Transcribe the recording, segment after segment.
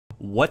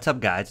What's up,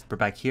 guys? We're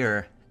back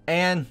here,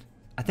 and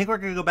I think we're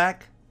gonna go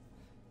back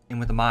in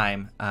with the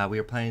mime. We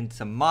were playing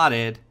some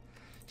modded.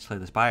 Just play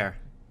the Spire.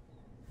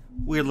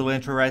 Weird little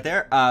intro right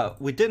there.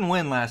 We didn't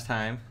win last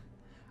time.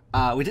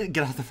 We didn't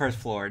get off the first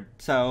floor,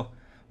 so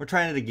we're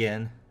trying it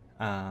again.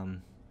 I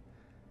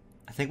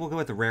think we'll go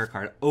with the rare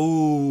card.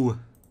 Oh,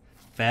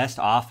 best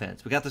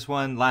offense. We got this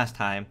one last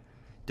time.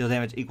 Deal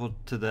damage equal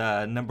to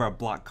the number of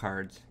block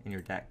cards in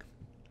your deck.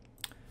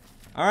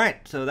 All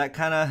right, so that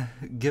kind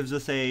of gives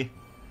us a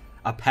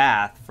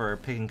path for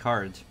picking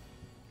cards.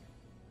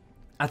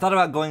 I thought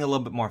about going a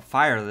little bit more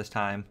fire this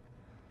time,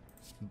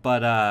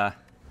 but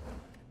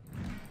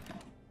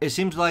it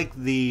seems like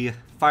the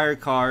fire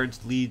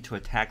cards lead to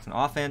attacks and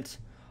offense,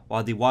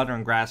 while the water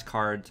and grass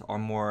cards are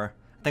more,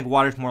 I think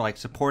water's more like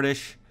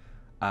supportish,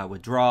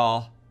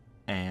 withdrawal,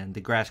 and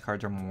the grass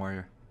cards are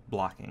more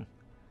blocking,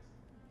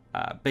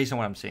 based on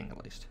what I'm seeing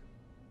at least.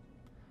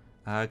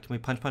 Can we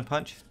punch, punch,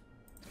 punch?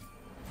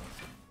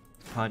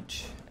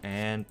 Punch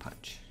and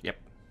punch. Yep.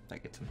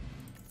 That gets him.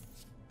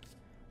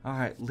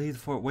 Alright, lead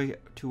for way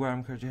to where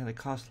I'm currently, they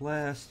cost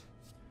less.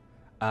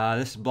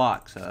 This is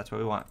block, so that's what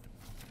we want.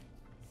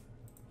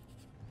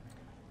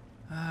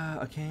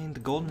 Okay,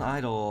 the golden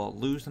idol.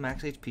 Lose the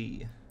max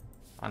HP.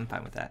 I'm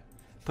fine with that.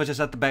 Puts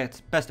us at the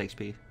best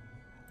HP.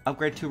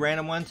 Upgrade 2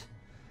 random ones.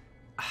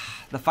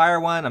 The fire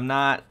one, I'm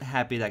not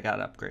happy that got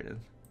upgraded,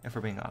 if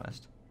we're being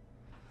honest.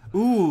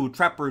 Ooh,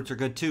 trap roots are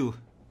good too.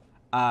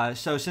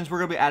 So since we're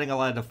going to be adding a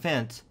lot of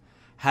defense,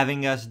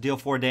 having us deal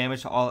 4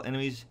 damage to all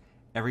enemies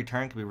every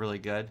turn could be really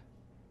good.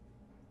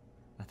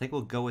 I think we'll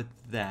go with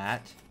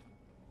that.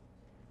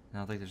 I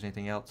don't think there's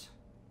anything else.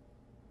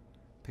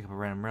 Pick up a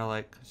random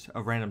relic,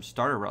 a random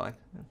starter relic.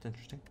 That's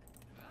interesting.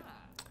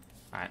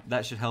 Alright,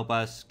 that should help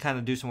us kind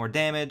of do some more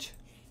damage.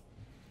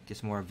 Get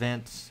some more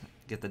events.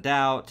 Get the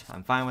doubt.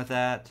 I'm fine with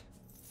that.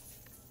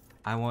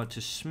 I want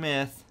to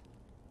smith.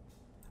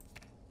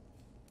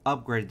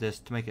 Upgrade this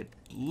to make it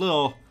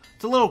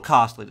it's a little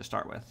costly to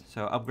start with,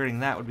 so upgrading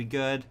that would be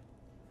good.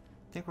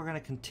 I think we're going to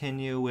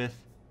continue with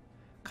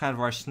kind of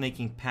our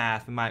snaking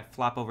path. We might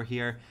flop over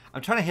here.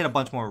 I'm trying to hit a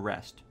bunch more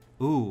rest.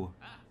 Ooh.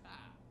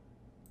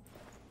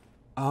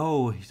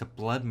 Oh, he's a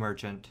blood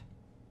merchant.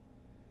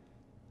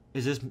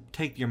 Is this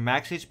take your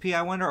max HP,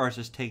 I wonder, or does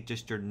this take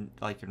just your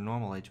your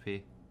normal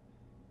HP?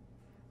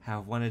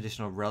 Have 1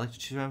 additional relic to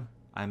choose from?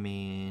 I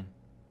mean,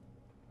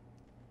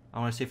 I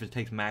want to see if it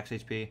takes max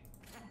HP.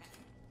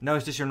 No,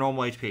 it's just your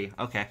normal HP.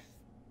 Okay.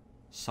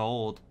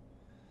 Sold.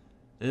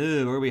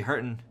 Ooh, we're gonna be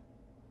hurting.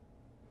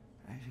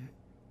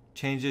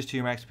 Change this to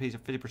your max HP to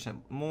 50%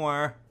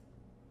 more.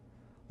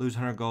 Lose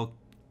 100 gold.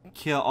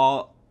 Kill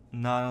all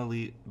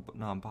non-elite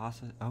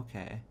non-bosses.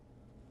 Okay.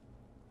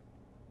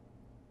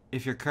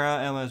 If your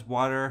current element is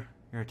water,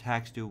 your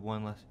attacks do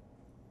 1 less.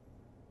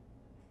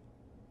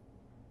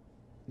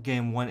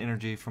 Gain 1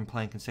 energy from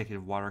playing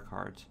consecutive water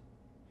cards.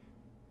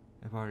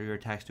 If water, your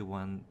attacks do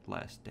 1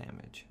 less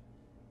damage.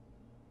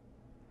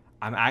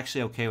 I'm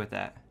actually okay with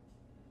that.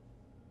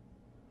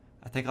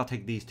 I think I'll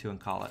take these 2 and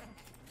call it.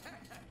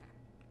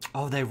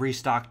 Oh, they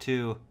restocked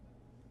too.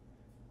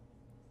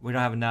 We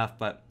don't have enough,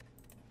 but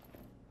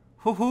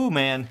whoo-hoo,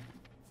 man.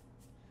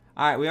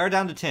 Alright, we are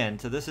down to 10,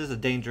 so this is a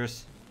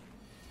dangerous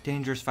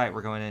fight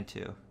we're going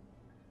into.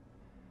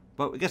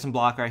 But we get some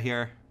block right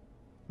here.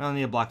 We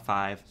only need a block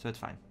 5, so it's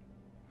fine.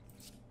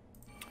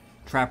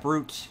 Trap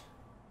roots.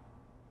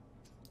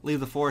 Leave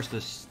the forest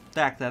to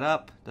stack that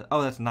up.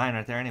 Oh, that's 9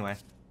 right there anyway.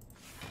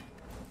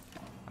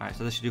 Alright,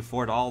 so this should do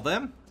 4 to all of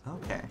them.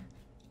 Okay.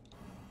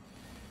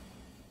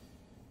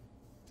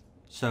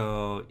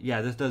 So,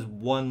 yeah, this does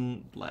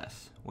 1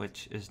 less,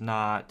 which is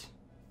not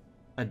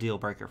a deal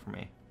breaker for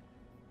me.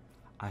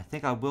 I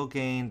think I will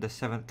gain the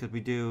 7, because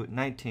we do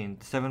 19,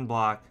 7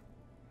 block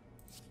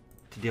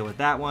to deal with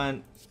that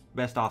one.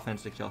 Best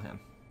offense to kill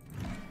him.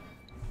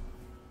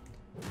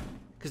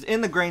 Because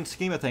in the grand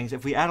scheme of things,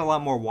 if we add a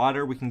lot more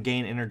water, we can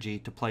gain energy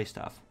to play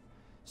stuff.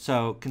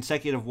 So,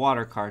 consecutive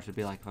water cards would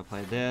be like, if I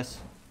play this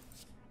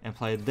and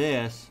play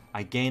this,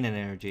 I gain an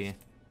energy.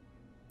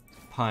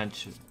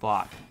 Punch,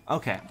 block.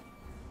 Okay.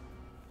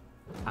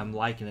 I'm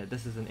liking it.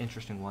 This is an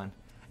interesting one.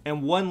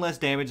 And 1 less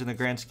damage in the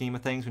grand scheme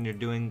of things when you're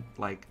doing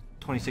like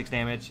 26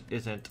 damage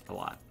isn't a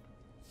lot.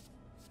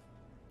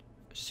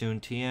 Soon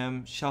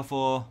TM.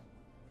 Shuffle.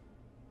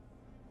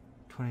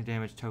 20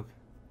 damage token.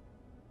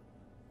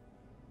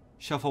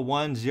 Shuffle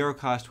 1 0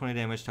 cost 20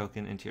 damage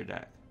token into your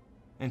deck.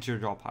 Into your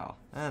draw pile.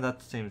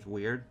 That seems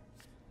weird.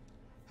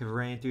 Have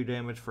rain through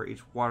damage for each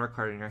water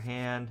card in your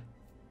hand.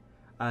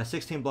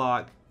 16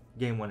 block.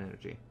 Gain 1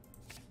 energy.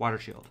 Water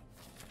shield.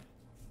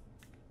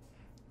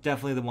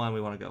 Definitely the one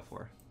we want to go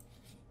for.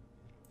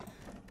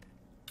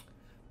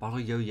 Bottle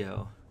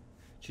yo-yo.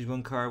 Choose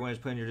 1 card when it's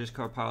put in your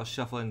discard pile.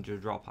 Shuffle it into your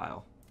draw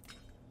pile.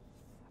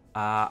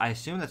 I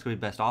assume that's going to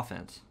be best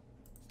offense.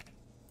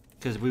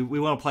 Because we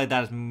want to play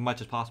that as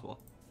much as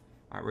possible.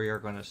 Alright, we are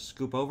going to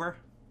scoop over.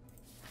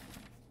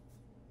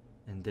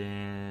 And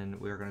then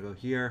we are going to go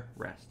here.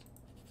 Rest.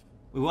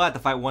 We will have to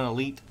fight 1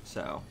 elite,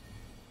 so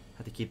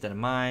have to keep that in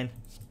mind.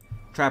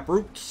 Trap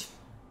roots.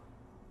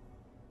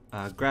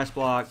 Grass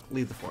block,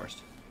 leave the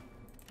forest.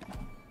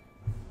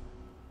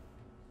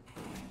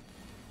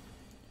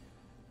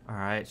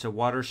 Alright, so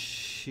water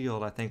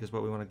shield I think is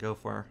what we want to go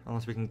for.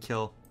 Unless we can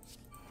kill,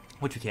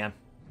 which we can.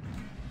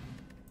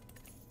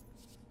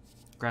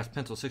 Grass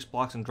pencil, 6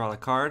 blocks and draw the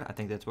card. I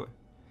think that's what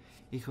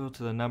equal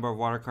to the number of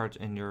water cards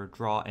in your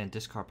draw and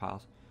discard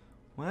piles.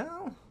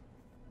 Well,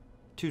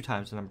 2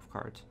 times the number of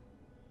cards.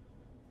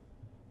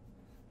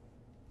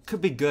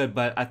 Could be good,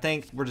 but I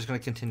think we're just going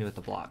to continue with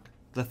the block.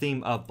 The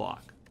theme of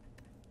block.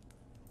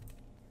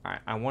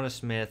 Alright, I want a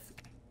smith.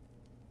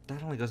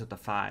 That only goes up to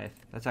 5.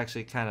 That's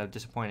actually kind of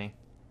disappointing.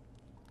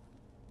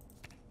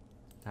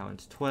 That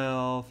one's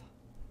 12.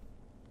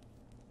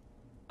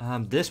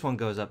 This one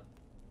goes up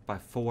by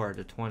 4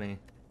 to 20.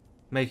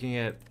 Making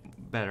it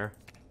better.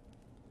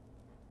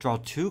 Draw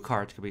 2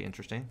 cards could be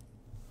interesting.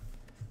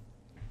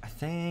 I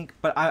think,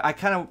 but I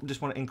kind of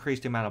just want to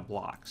increase the amount of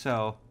block.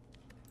 So,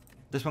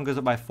 this one goes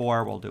up by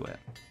 4, we'll do it.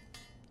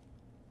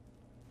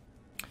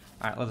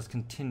 Alright, let us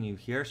continue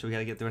here. So we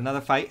gotta get through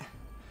another fight.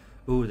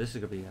 Ooh, this is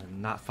gonna be a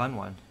not fun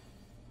one.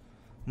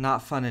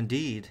 Not fun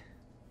indeed.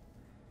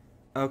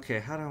 Okay,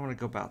 how do I want to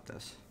go about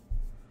this?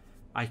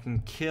 I can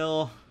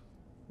kill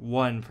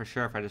 1 for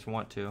sure if I just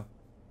want to.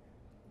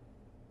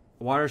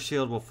 Water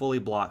shield will fully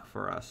block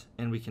for us,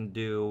 and we can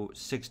do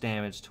 6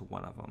 damage to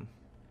one of them.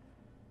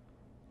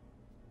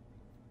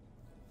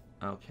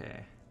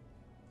 Okay.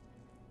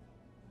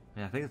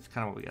 Yeah, I think that's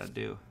kind of what we gotta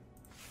do.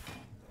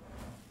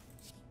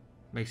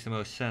 Makes the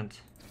most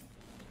sense.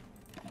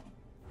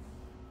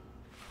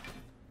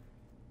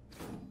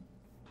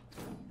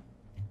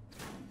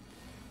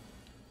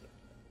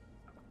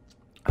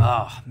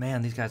 Oh,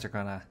 man, these guys are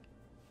gonna...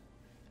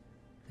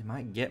 They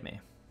might get me.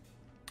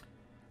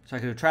 So I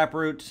could do trap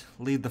roots,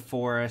 lead the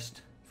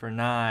forest for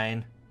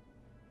 9.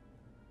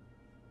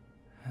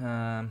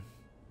 I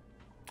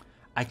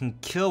can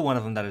kill one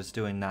of them that is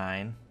doing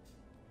 9.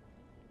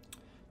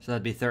 So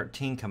that'd be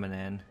 13 coming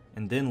in,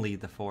 and then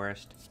lead the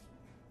forest.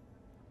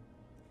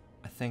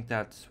 I think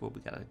that's what we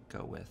gotta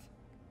go with.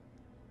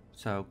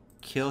 So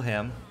kill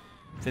him,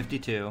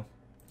 52.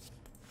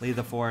 Lead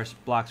the forest,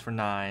 blocks for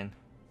 9.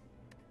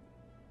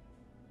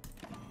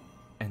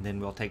 And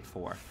then we'll take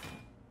 4.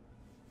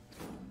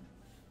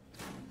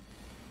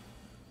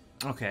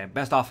 Okay,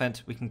 best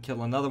offense. We can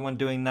kill another one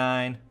doing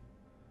 9.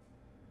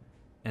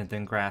 And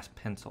then grass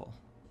pencil.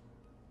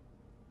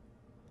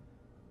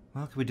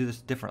 Well, could we do this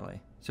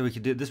differently? So we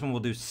could do, this one will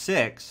do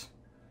 6.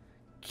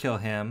 Kill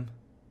him.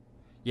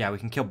 Yeah, we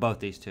can kill both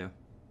these two.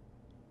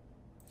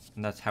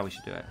 And that's how we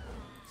should do it.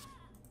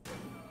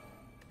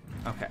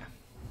 Okay.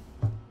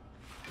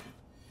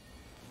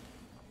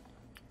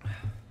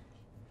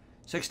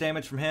 6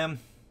 damage from him.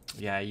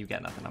 Yeah, you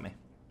got nothing on me.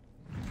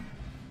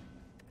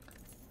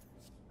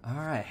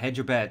 Alright, hedge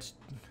your bets.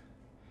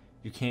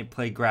 You can't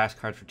play grass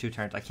cards for 2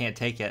 turns. I can't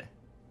take it.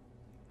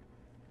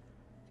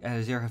 Add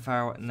a 0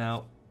 fire.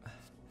 No.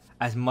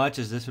 As much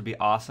as this would be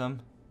awesome.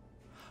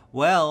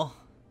 Well,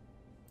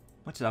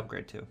 what's it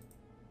upgrade to?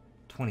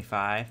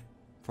 25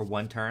 for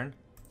 1 turn.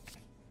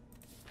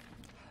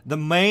 The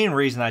main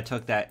reason I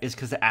took that is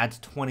because it adds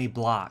 20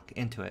 block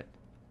into it.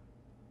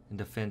 And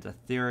defends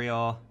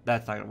ethereal.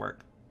 That's not going to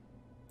work.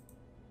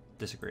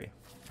 Disagree.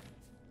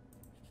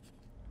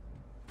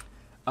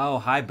 Oh,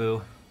 hi,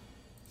 boo.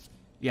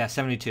 Yeah,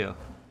 72.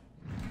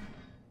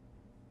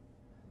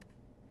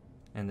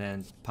 And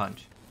then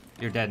punch.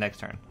 You're dead next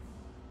turn.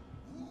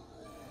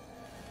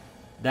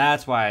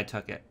 That's why I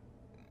took it.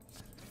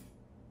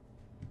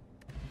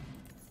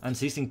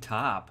 Unceasing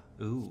top.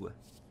 Ooh.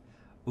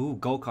 Ooh,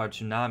 gold card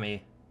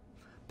tsunami.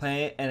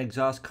 Play and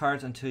exhaust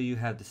cards until you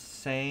have the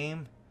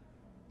same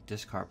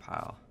discard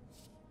pile.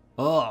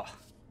 Ugh.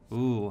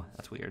 Ooh,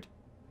 that's weird.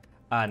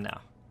 No.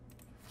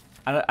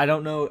 I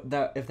don't know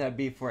that if that'd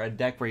be for a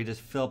deck where you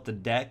just fill up the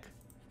deck.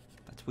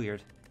 That's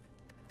weird.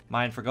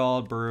 Mine for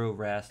gold, brew,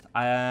 rest.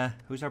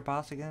 Who's our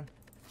boss again?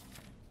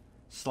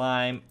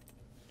 Slime.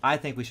 I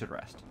think we should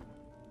rest.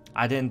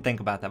 I didn't think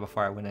about that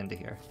before I went into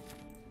here.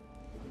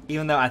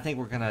 Even though I think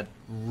we're gonna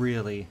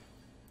really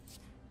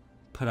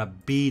put a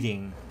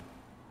beating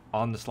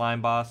on the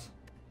slime boss.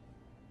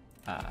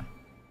 I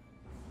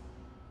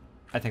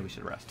think we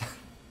should rest.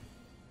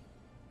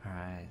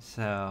 Alright,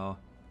 so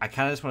I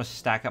kind of just want to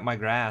stack up my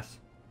grass.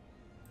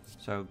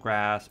 So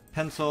grass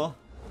pencil,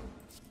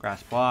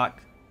 grass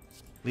block,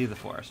 leave the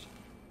forest.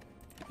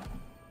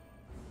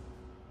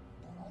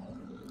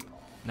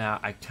 Now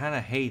I kind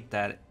of hate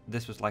that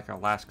this was like our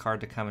last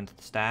card to come into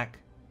the stack,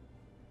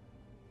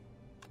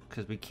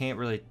 because we can't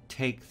really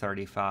take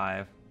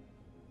 35.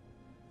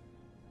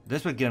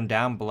 This would get him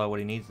down below what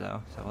he needs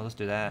though, so well, let's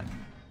do that.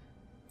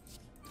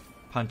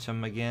 Punch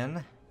him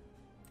again.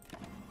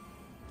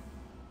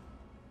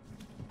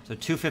 So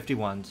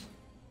 251s.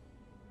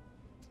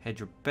 Hedge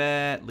your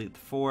bet, lead the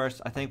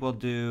forest. I think we'll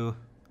do,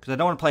 because I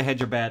don't want to play hedge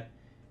your bet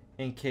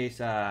in case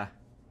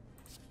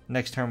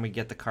next turn we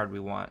get the card we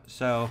want.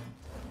 So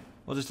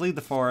we'll just lead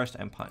the forest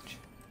and punch.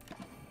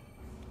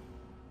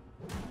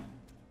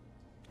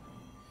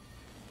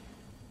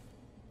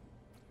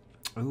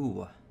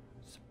 Ooh,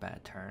 it's a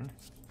bad turn.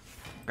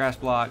 Grass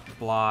block,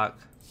 block,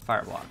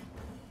 fire block.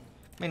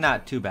 I mean,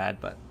 not too bad,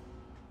 but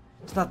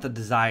it's not the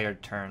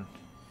desired turn.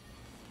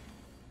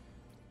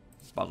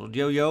 Bottled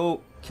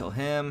Yo-Yo, kill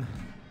him.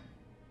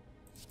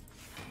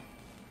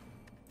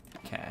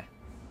 Okay.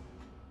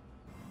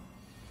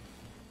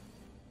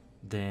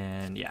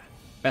 Then, yeah.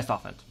 Best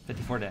offense,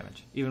 54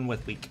 damage, even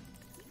with weak.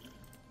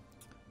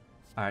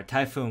 Alright,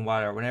 Typhoon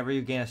Water. Whenever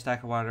you gain a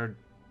stack of water,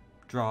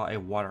 draw a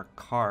water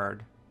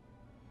card.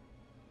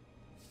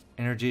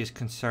 Energy is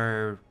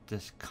conserved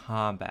this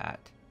combat.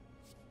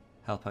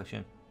 Health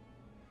potion.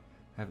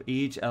 Have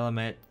each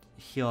element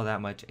heal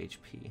that much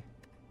HP.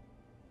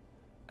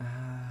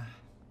 I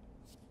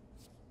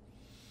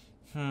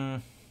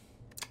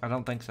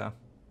don't think so.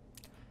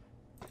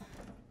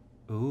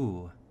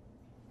 Ooh.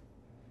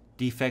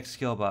 Defect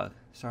skill bug.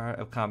 Start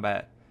of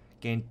combat.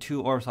 Gain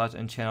 2 orb slots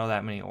and channel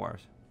that many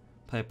orbs.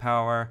 Play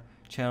power.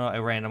 Channel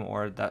a random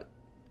orb that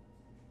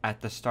at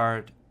the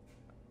start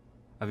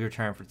of your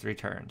turn for 3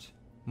 turns.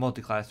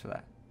 Multi-class for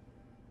that.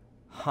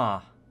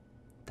 Huh.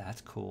 That's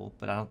cool,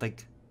 but I don't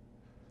think...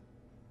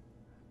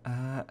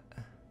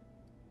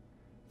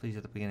 Please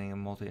at the beginning of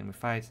multi-enemy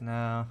fights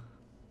now.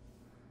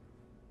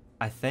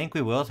 I think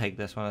we will take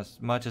this one as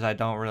much as I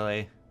don't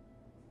really...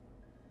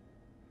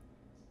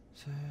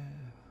 So,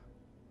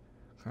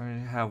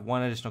 currently have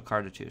 1 additional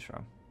card to choose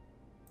from.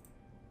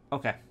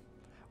 Okay.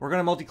 We're going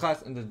to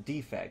multi-class into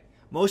Defect.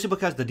 Mostly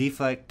because the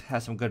Defect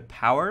has some good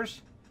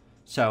powers.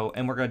 So,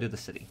 and we're going to do the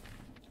city.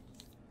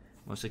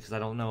 Mostly because I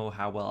don't know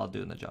how well I'll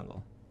do in the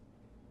jungle.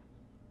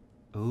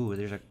 Ooh,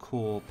 there's a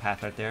cool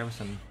path right there with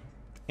some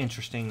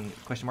interesting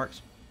question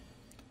marks.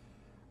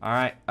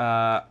 Alright,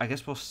 I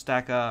guess we'll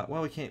stack up...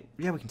 Well, we can't...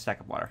 Yeah, we can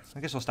stack up water. I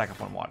guess we'll stack up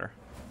on water.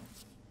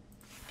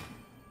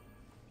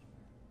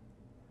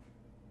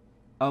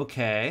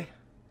 Okay.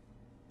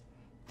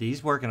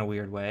 These work in a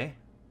weird way.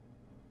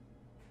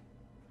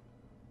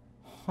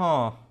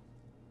 Huh.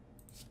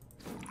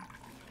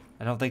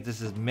 I don't think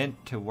this is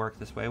meant to work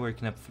this way, where you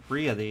can have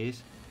 3 of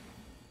these.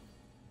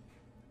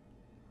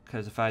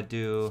 Because if I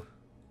do...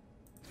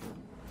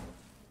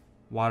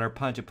 Water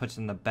punch, it puts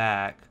in the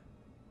back.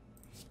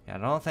 Yeah, I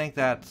don't think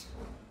that's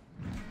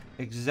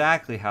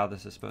exactly how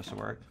this is supposed to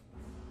work.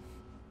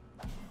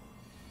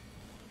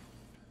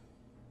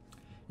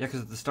 Yeah,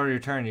 because at the start of your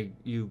turn,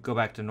 you go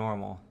back to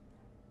normal.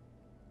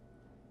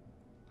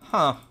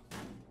 Huh.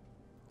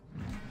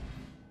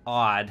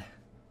 Odd.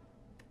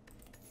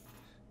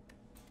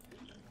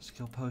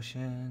 Skill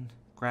potion,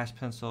 grass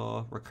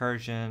pencil,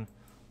 recursion,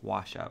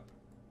 wash up.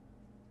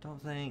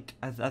 Don't think...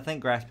 I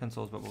think grass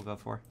pencil is what we'll go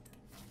for.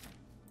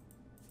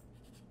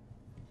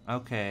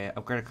 Okay,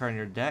 upgrade a card in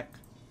your deck.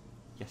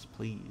 Yes,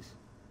 please.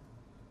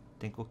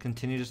 Think we'll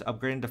continue just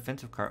upgrading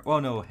defensive card. Oh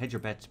no, hedge your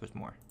bets was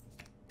more.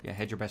 Yeah,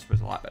 hedge your bets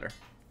was a lot better.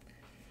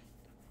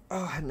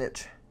 Oh, head an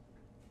itch.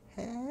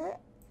 Okay.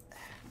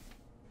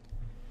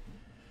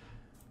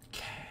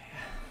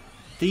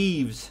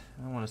 Thieves.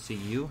 I don't want to see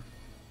you.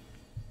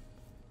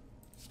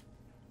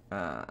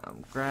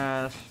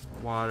 Grass,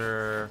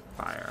 water,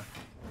 fire.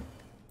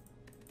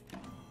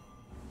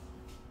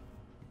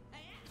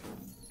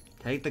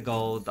 Take the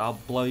gold. I'll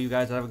blow you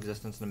guys out of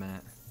existence in a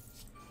minute.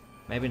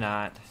 Maybe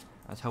not.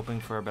 I was hoping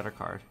for a better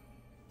card.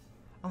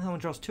 Oh, that one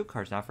draws 2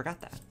 cards now. I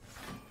forgot that.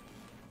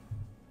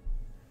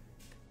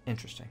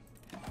 Interesting.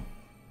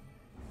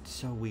 It's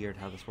so weird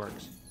how this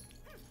works.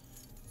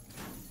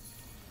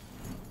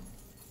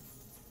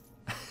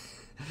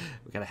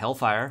 We got a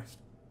Hellfire.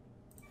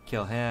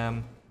 Kill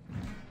him.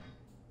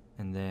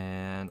 And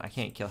then I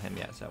can't kill him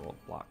yet, so we'll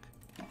block.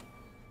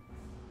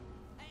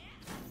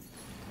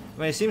 I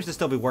mean, it seems to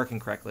still be working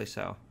correctly,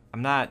 so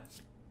I'm not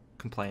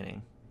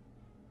complaining.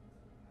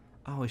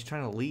 Oh, he's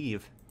trying to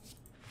leave.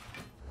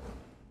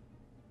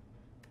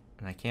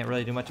 And I can't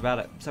really do much about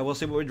it. So we'll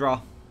see what we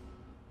draw.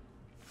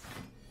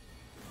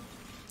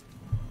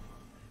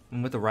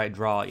 And with the right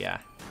draw, yeah.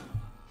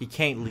 He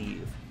can't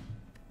leave.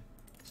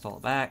 Stall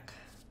it back.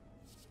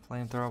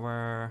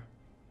 Flamethrower.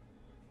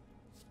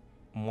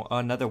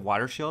 Another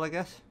water shield, I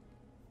guess.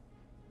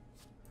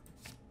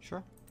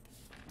 Sure.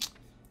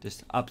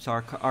 Just ups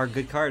our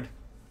good card.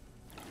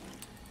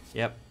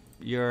 Yep.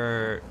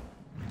 You're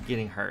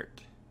getting hurt.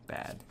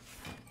 Bad.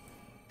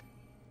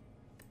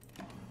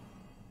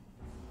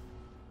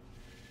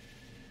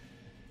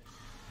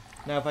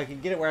 Now, if I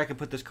could get it where I could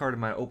put this card in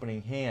my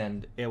opening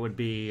hand, it would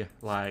be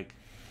like...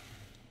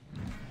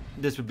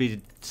 This would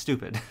be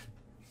stupid.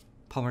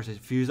 Palmer says,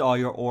 fuse all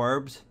your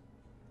orbs.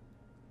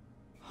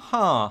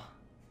 Huh.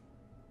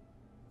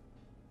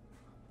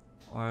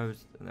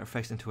 Orbs, and they're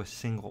fixed into a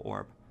single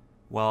orb.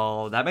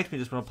 Well, that makes me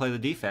just want to play the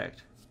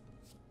Defect.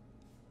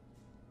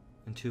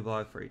 And 2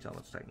 block for each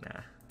element strike.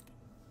 Nah.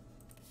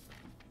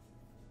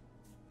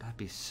 That'd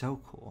be so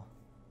cool.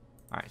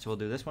 Alright, so we'll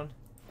do this one.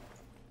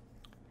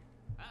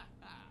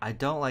 I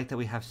don't like that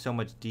we have so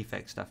much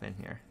Defect stuff in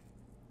here.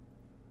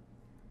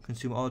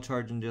 Consume all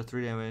charge and deal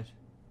 3 damage.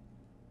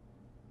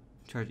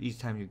 Charge each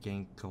time you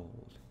gain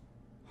gold.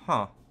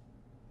 Huh.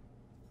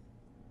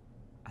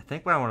 I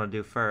think what I want to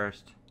do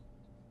first...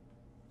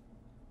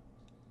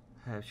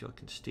 If you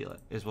can steal it,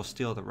 is we'll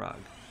steal the rug.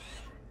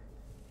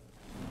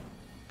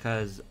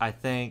 Because I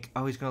think...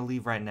 Oh, he's going to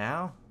leave right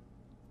now?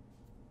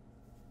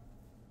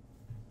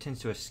 Tends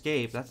to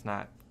escape. That's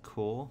not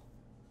cool.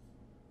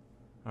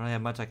 I don't really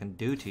have much I can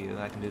do to you.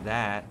 I can do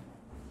that.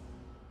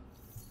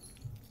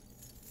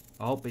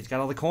 Oh, he's got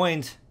all the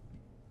coins.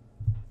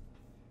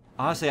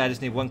 Honestly, I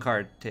just need one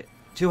card.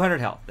 200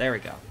 health. There we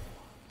go.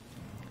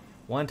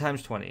 1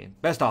 times 20.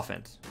 Best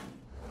offense.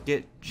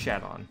 Get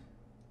shat on.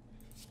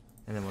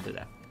 And then we'll do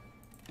that.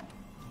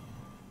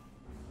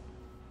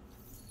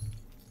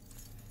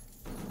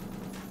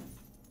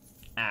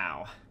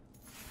 Ow.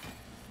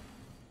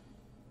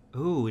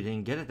 Ooh, we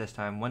didn't get it this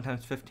time. 1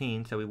 times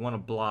 15, so we want to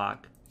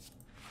block.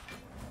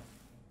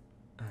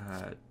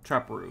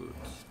 Trap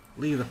roots.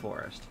 Leave the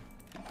forest.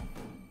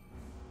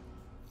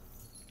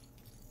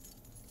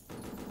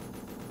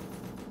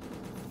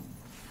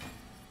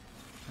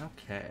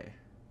 Okay.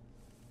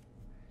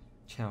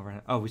 Channel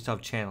run. Oh, we still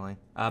have channeling.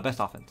 Best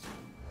offense.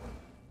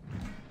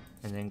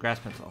 And then grass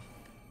pencil.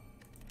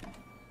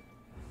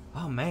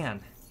 Oh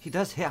man, he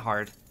does hit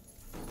hard.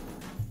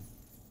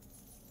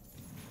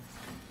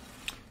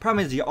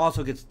 Problem is he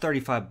also gets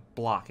 35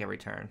 block every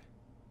turn,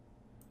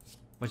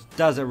 which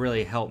doesn't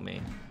really help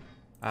me.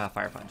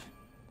 Fire punch.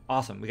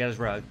 Awesome, we got his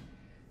rug.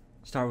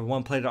 Start with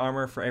 1 plated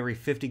armor for every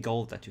 50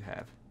 gold that you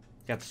have.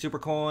 Got the super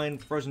coin,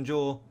 frozen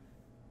jewel.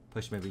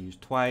 Push maybe use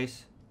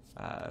twice.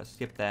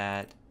 Skip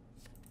that.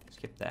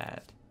 Skip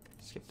that.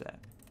 Skip that.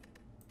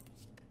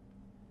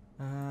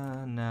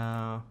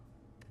 No.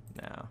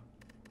 No.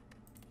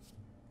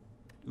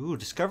 Ooh,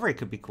 discovery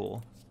could be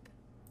cool.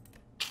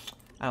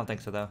 I don't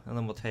think so though. And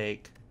then we'll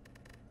take...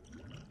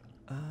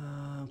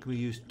 can we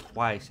use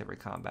twice every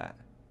combat?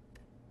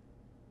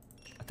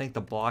 I think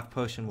the block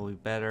potion will be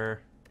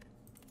better.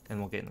 And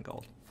we'll get in the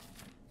gold.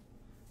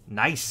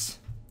 Nice!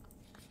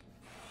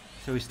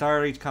 So we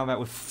start each combat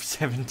with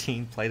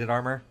 17 plated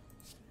armor.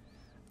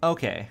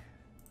 Okay.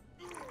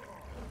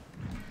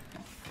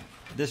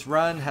 This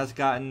run has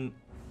gotten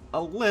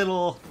a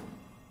little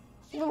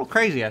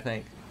crazy, I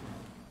think.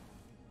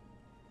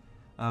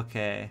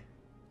 Okay.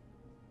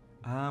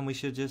 We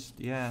should just,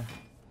 yeah,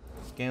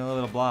 gain a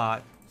little bit of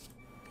block.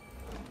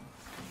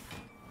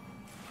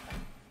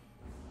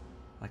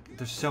 Like,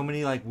 there's so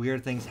many, like,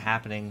 weird things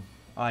happening,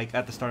 like,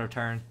 at the start of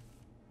turn.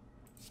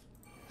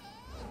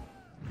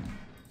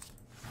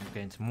 I'm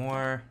getting some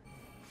more.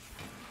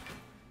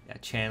 Yeah,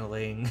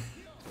 channeling.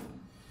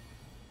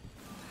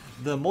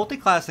 The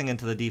multi-classing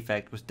into the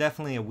defect was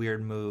definitely a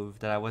weird move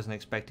that I wasn't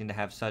expecting to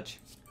have such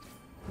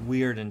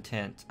weird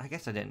intent. I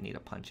guess I didn't need to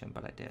punch him,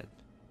 but I did.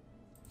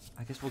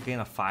 I guess we'll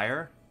gain a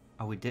fire.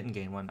 Oh, we didn't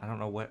gain one. I don't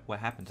know what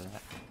happened to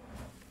that.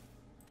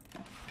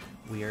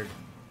 Weird.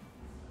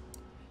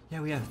 Yeah,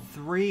 we have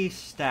 3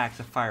 stacks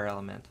of fire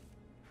element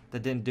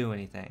that didn't do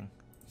anything.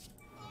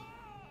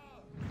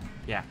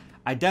 Yeah,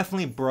 I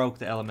definitely broke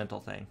the elemental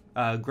thing.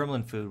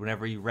 Gremlin food,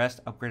 whenever you rest,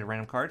 upgrade a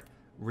random card.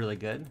 Really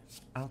good.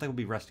 I don't think we'll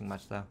be resting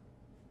much, though.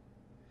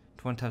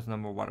 20 times the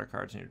number of water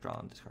cards in your draw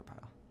and discard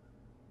pile.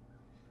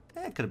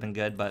 It could have been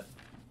good, but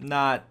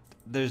not.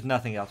 There's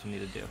nothing else we need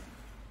to do.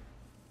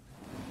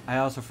 I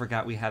also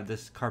forgot we have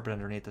this carpet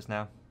underneath us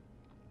now.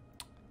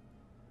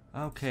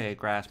 Okay,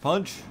 grass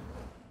punch.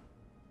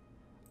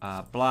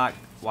 Block,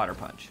 water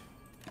punch.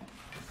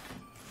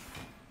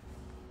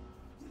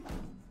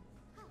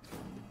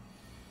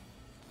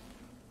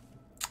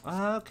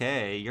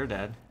 Okay, you're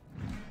dead.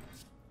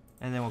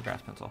 And then we'll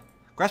grass pencil.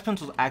 Grass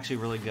pencil is actually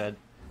really good.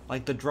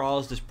 Like, the draw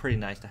is just pretty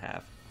nice to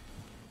have.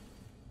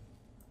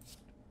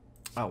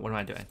 Oh, what am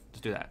I doing?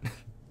 Let's do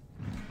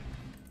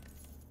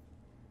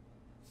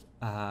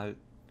that.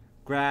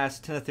 Grass,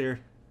 10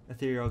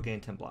 ethereal,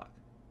 gain 10 block.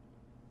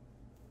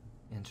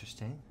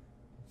 Interesting.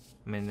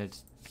 I mean,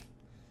 it's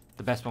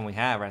the best one we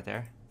have right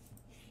there.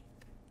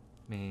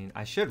 I mean,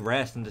 I should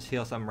rest and just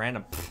heal some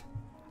random...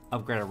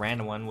 upgrade a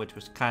random one, which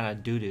was kind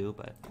of doo-doo,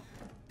 but...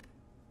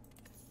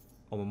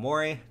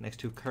 Omamori, next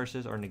 2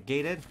 curses are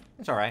negated.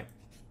 It's alright.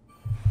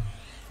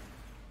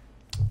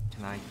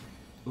 Can I...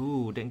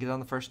 Ooh, didn't get it on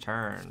the first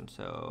turn,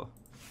 so...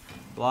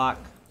 Block,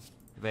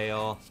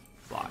 veil,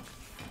 block.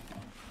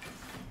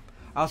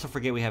 I also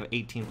forget we have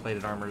 18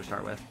 plated armor to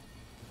start with.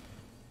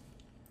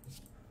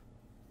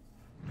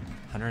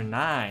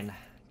 109.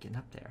 Getting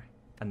up there.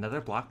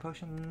 Another block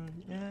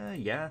potion?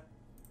 Yeah.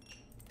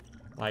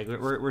 Like,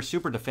 we're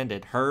super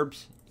defended.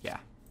 Herbs? Yeah.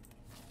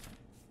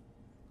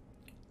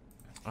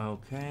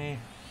 Okay.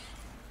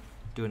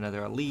 Do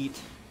another elite.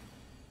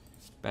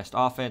 Best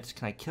offense.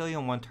 Can I kill you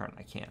in 1 turn?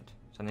 I can't.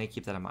 So I need to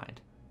keep that in mind.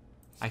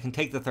 I can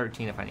take the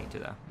 13 if I need to,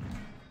 though.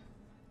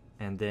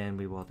 And then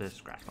we will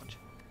just grass punch.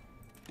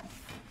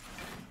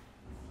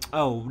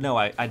 Oh, no,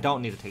 I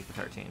don't need to take the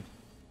 13.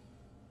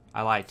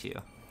 I lied to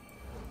you.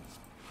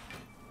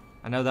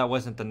 I know that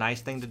wasn't the nice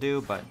thing to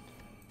do, but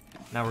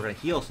now we're going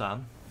to heal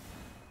some.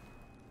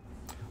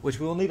 Which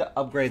we will need to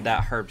upgrade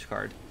that herbs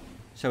card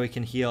so we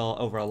can heal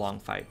over a long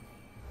fight.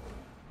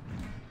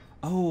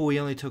 Oh, we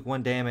only took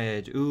 1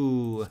 damage.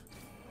 Ooh.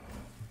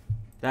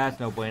 That's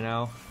no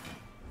bueno.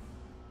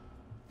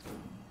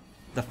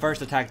 The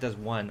first attack does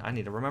 1. I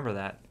need to remember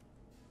that.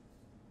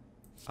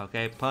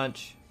 Okay,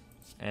 punch.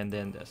 And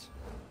then this.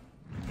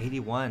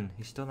 81.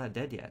 He's still not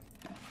dead yet.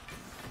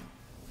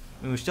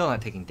 I mean, we're still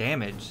not taking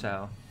damage,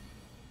 so...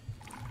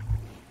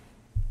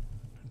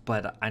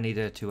 But I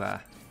needed to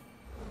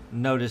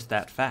notice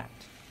that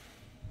fact.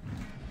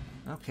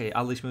 Okay,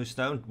 oddly smooth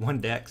stone. 1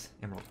 dex.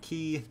 Emerald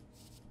key.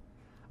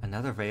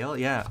 Another veil?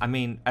 Yeah, I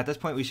mean, at this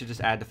point we should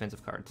just add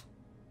defensive cards.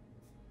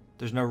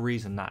 There's no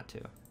reason not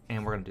to.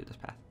 And we're going to do this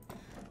path.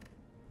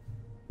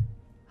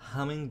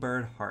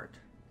 Hummingbird heart.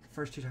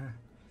 First 2 times,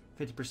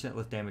 50%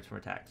 less damage from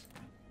attacks.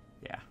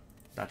 Yeah,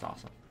 that's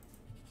awesome.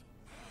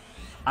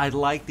 I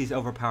like these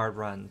overpowered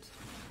runs.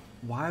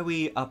 Why are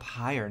we up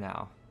higher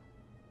now?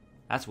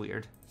 That's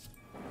weird.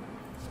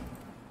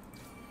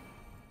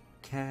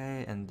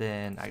 Okay, and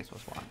then I guess we'll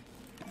swap.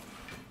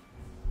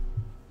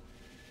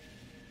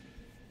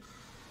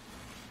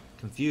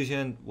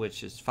 Confusion,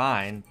 which is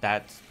fine.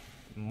 That's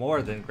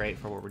more than great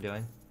for what we're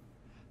doing.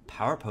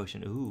 Power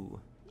potion. Ooh.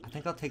 I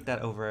think I'll take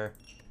that over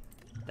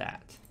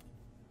that.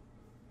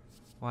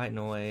 White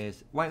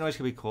noise. White noise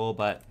could be cool,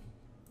 but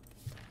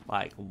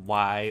like,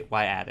 why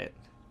add it?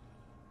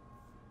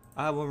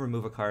 I will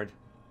remove a card.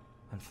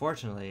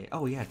 Unfortunately.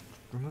 Oh yeah,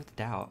 remove the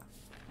doubt.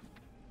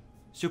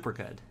 Super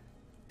good.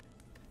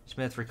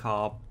 Smith,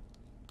 recall,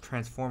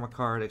 transform a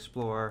card,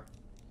 explore.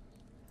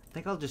 I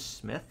think I'll just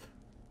Smith.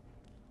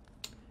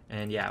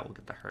 And yeah, we'll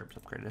get the herbs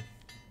upgraded.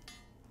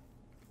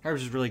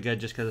 Herbs is really good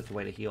just because it's a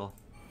way to heal.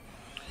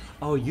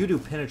 Oh, you do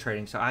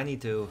penetrating, so I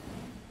need to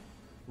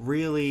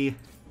really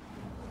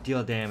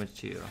deal damage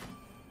to you.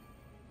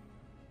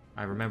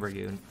 I remember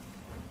you.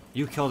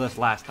 You killed us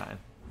last time.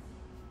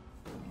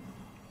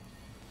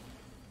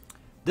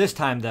 This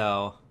time,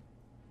 though,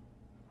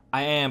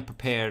 I am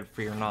prepared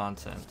for your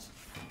nonsense.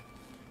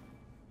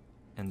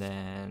 And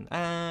then,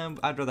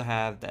 I'd rather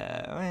have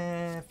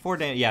the 4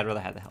 damage. Yeah, I'd rather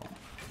have the health.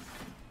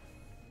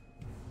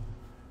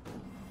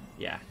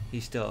 Yeah,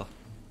 he's still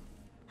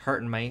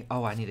hurting me.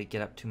 Oh, I need to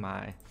get up to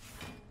my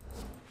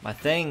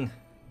thing.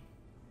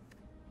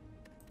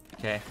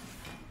 Okay.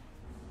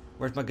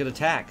 Where's my good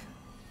attack?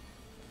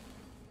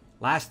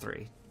 Last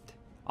 3.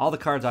 All the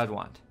cards I'd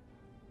want.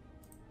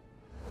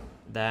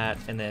 That,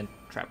 and then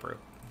Trap Root.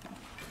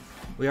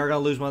 We are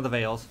going to lose one of the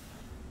Veils.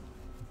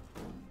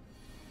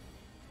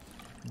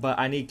 But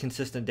I need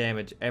consistent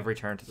damage every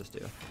turn to this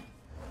dude.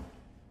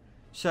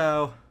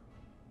 So,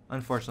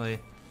 unfortunately,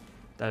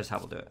 that is how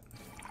we'll do it.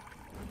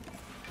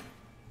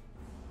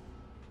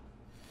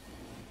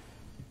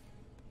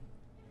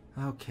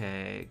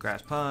 Okay,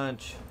 Grass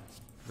Punch,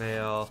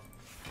 Veil,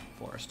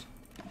 Forest.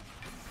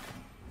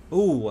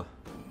 Ooh.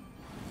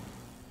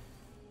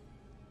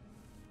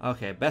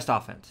 Okay, best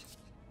offense.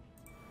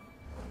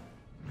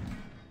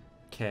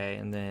 Okay,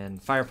 and then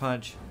Fire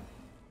Punch.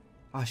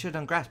 Oh, I should have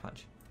done Grass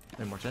Punch.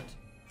 Made more sense.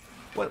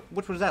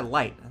 Which was that?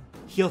 Light.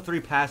 Heal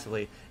 3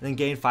 passively, and then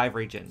gain 5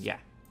 regen. Yeah.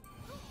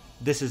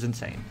 This is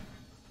insane.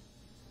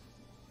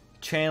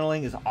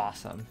 Channeling is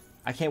awesome.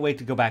 I can't wait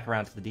to go back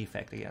around to the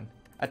defect again.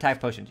 Attack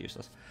Potion's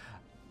useless.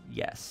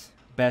 Yes.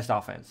 Best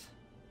offense.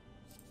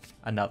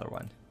 Another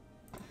one.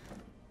 I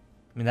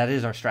mean, that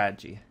is our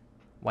strategy.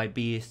 White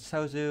Beast,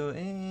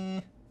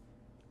 Sozu,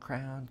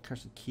 Crown,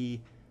 Cursed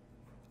Key.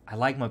 I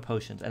like my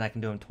potions, and I can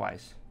do them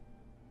twice.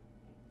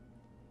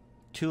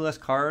 2 less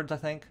cards, I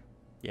think.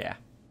 Yeah.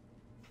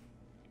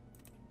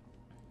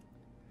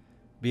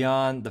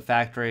 Beyond the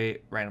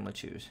factory, randomly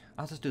choose.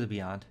 I'll just do the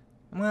beyond.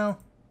 Well,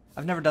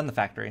 I've never done the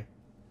factory.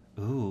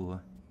 Ooh.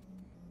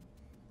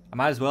 I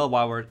might as well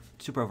while we're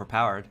super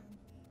overpowered.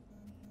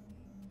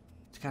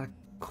 It's got a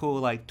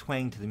cool, like,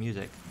 twang to the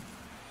music.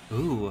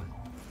 Ooh.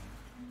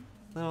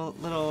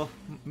 Little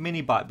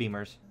mini bot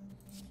beamers.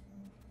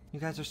 You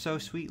guys are so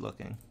sweet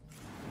looking.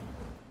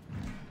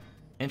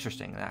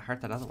 Interesting. That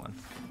hurt that other one.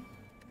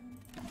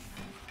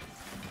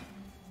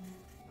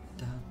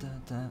 Dun,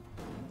 dun, dun.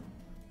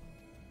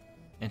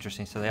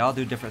 Interesting. So they all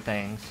do different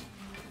things.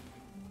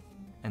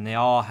 And they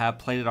all have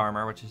plated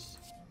armor, which is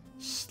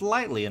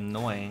slightly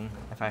annoying,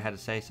 if I had to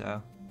say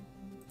so.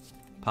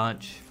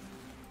 Punch.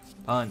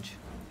 Punch.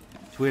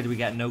 It's weird we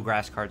got no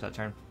grass cards that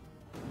turn.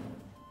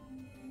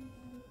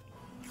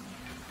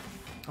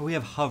 Oh, we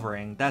have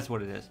hovering. That's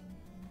what it is.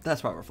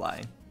 That's why we're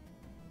flying.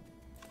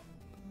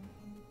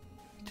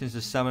 Tends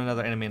to summon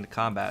another enemy into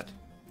combat.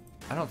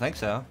 I don't think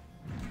so.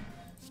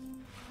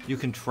 You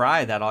can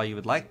try that all you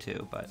would like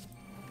to, but...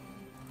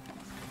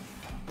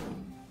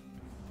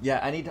 Yeah,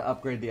 I need to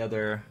upgrade the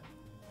other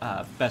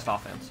best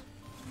offense.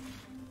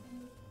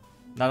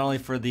 Not only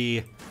for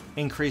the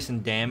increase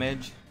in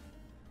damage,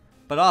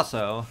 but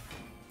also...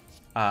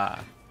 oh,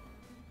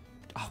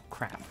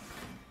 crap.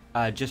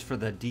 Just for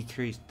the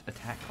decreased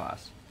attack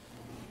cost.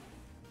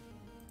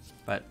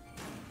 But,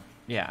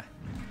 yeah.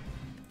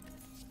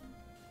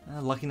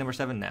 Lucky number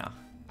 7 now.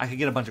 I could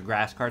get a bunch of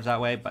grass cards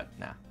that way, but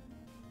nah.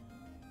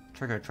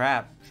 Trigger a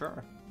trap,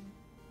 sure.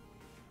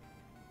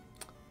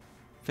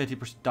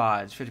 50%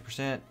 dodge,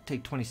 50%,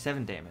 take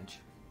 27 damage.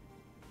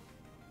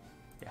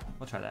 Yeah,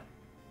 we'll try that.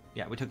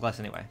 Yeah, we took less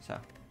anyway, so.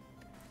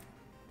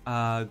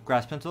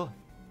 Grass pencil.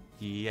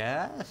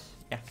 Yes.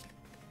 Yeah.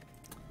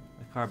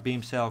 The card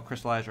beam cell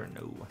crystallizer.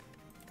 No.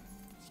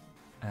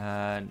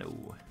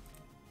 No.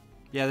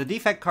 Yeah, the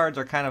defect cards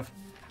are kind of...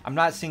 I'm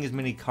not seeing as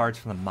many cards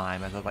from the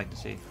mime as I'd like to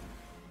see.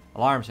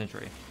 Alarm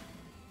Sentry.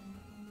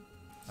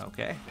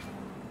 Okay.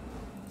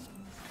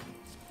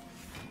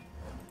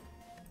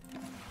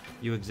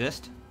 You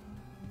exist?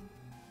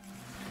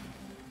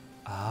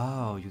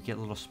 Oh, you get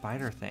little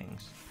spider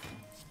things.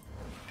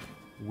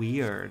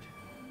 Weird.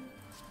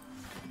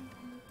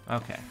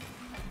 Okay.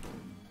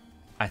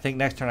 I think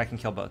next turn I can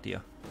kill both of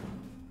you.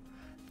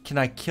 Can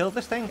I kill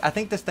this thing? I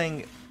think this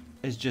thing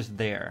is just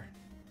there.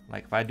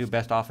 Like, if I do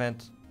best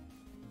offense,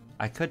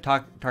 I could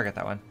target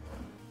that one.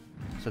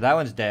 So that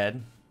one's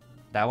dead.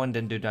 That one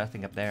didn't do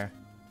nothing up there.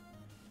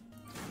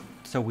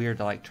 It's so weird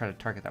to, like, try to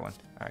target that one.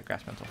 Alright,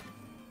 Grass Pencil.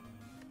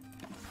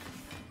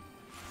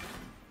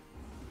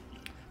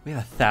 We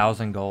have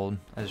 1,000 gold.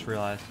 I just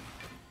realized.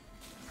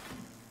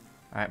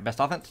 Alright, best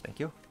offense. Thank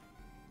you.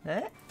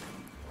 And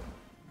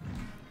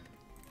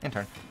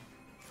turn.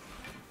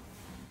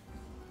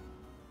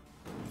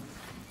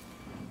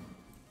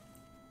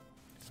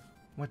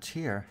 What's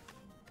here?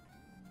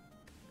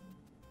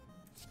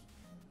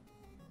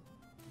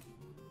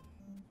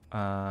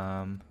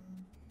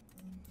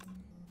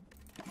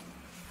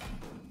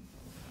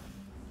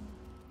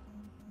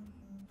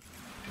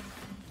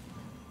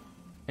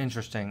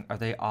 Interesting. Are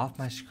they off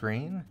my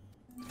screen?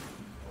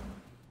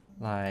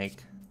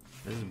 Like,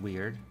 this is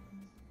weird.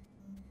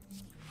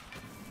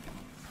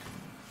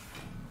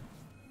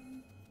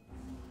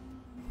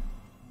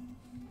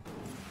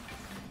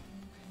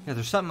 Yeah,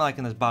 there's something like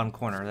in this bottom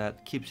corner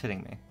that keeps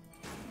hitting me.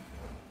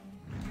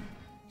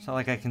 It's not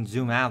like I can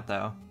zoom out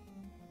though.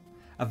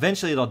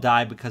 Eventually it'll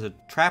die because of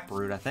trap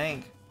root, I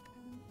think.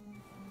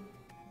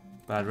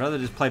 But I'd rather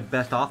just play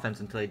best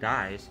offense until he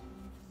dies.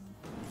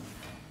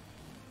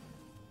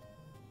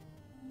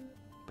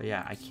 But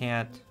yeah, I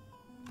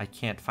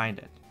can't find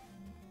it.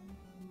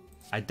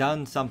 I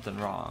done something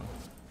wrong.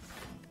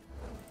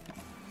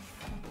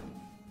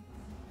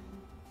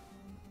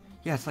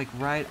 Yeah, it's like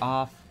right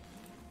off.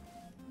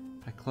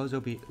 If I close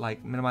OBS,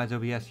 like minimize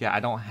OBS, yeah, I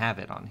don't have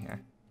it on here.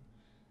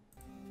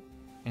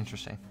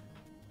 Interesting.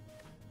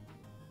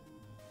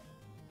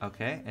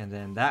 Okay, and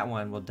then that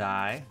one will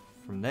die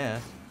from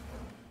this.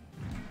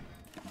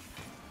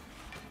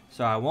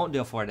 So I won't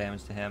deal 4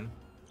 damage to him.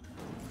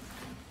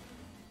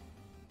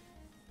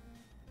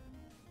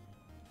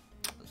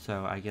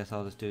 So I guess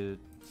I'll just do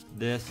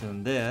this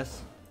and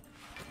this.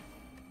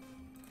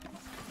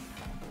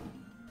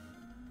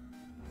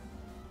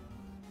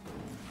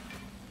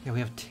 Yeah, we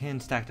have 10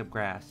 stacked up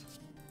grass.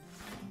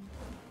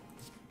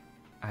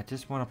 I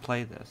just want to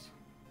play this.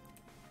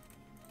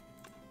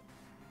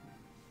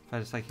 If I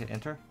just like hit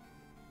enter?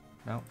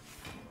 No.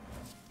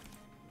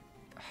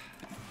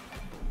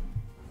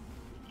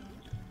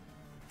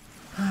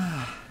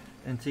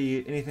 And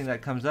see, anything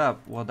that comes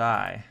up will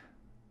die.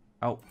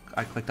 Oh,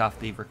 I clicked off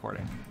the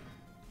recording.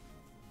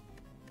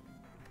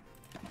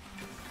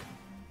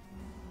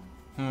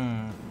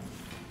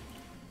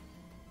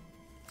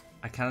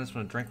 I kind of just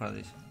want to drink one of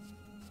these.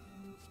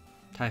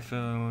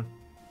 Typhoon.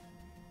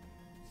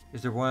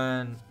 Is there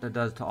one that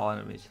does to all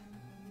enemies?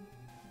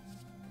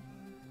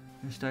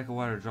 A stack of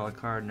water, draw a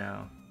card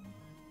now.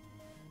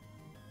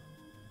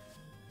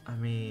 I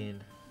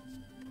mean,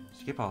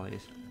 skip all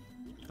these.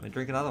 Let me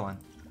drink another one.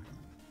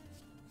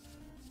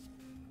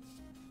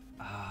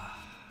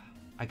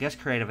 I guess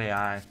creative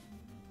AI.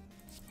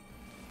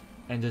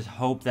 And just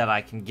hope that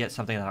I can get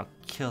something that'll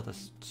kill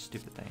this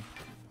stupid thing.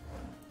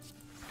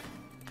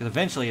 Because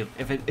eventually,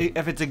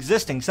 if it's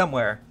existing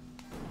somewhere,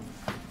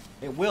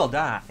 it will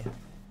die.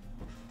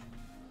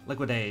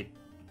 Liquidate.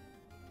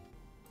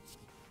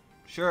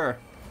 Sure.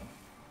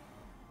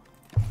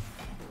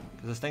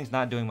 Because this thing's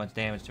not doing much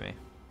damage to me.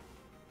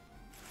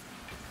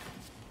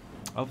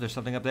 Oh, there's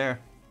something up there.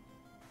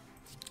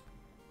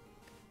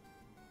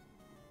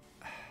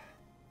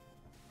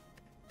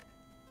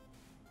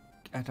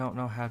 I don't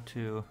know how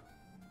to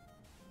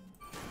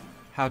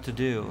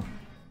do.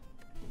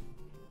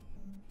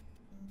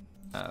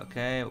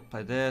 Okay, we'll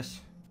play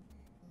this.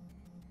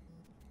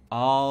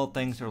 All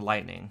things are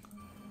lightning.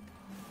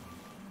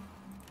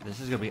 This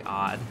is gonna be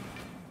odd.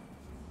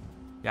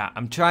 Yeah,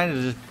 I'm trying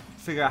to just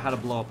figure out how to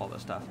blow up all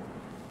this stuff.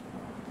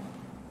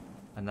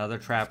 Another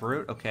trap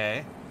root,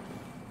 okay.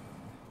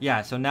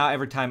 Yeah, so now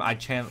every time I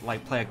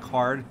play a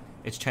card,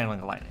 it's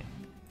channeling a lightning.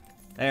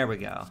 There we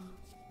go.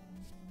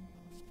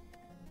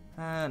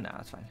 No,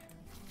 it's fine.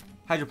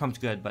 Hydro Pump's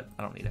good, but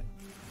I don't need it.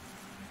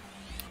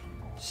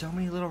 So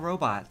many little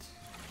robots.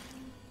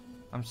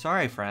 I'm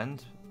sorry,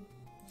 friend.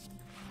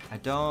 I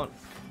don't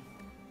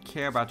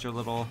care about your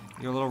little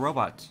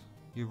robots.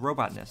 Your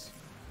robotness.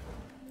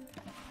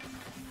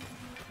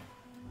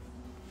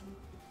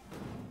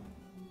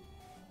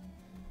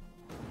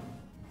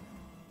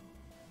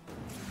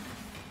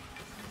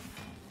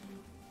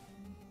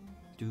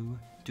 Do.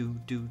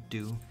 I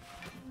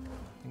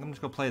think I'm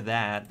just gonna play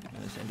that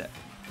and just end it.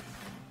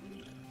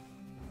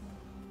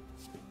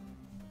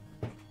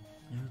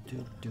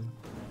 Do.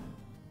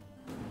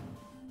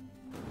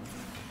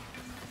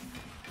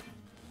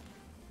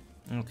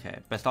 Okay,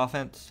 best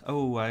offense.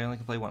 Oh, I only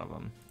can play one of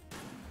them.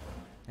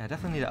 Yeah, I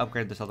definitely need to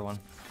upgrade this other one.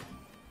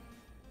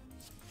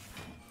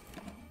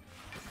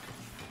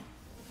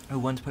 Oh,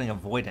 one's putting a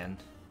void in.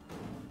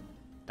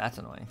 That's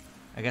annoying.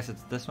 I guess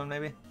it's this one,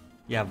 maybe?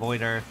 Yeah,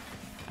 voider.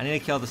 I need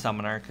to kill the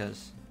summoner,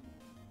 because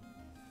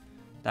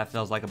that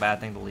feels like a bad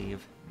thing to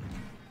leave.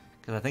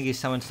 Because I think he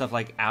summoned stuff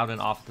like out and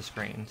off the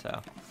screen,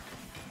 so.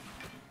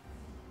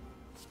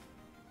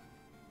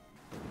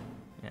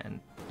 And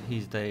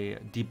he's the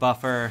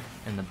debuffer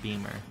and the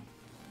beamer.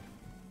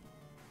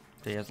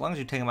 So yeah, as long as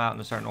you take him out in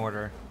a certain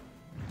order,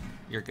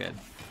 you're good.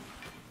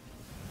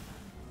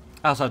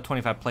 I also have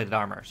 25 plated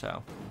armor,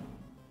 so.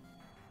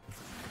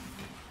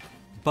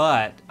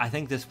 But I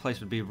think this place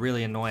would be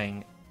really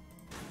annoying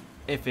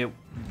if it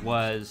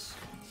was,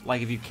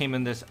 like if you came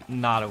in this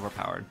not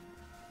overpowered.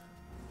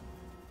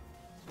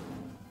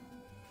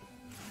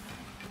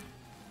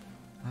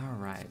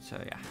 Alright,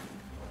 so yeah.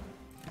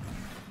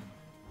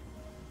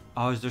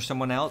 Oh, is there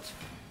someone else?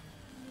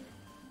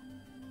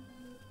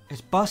 It's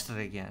busted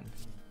again.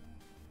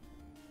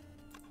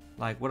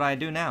 Like, what do I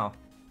do now?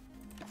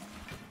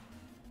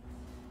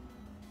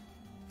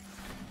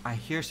 I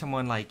hear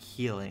someone, like,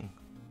 healing.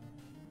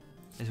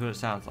 Is what it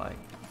sounds like.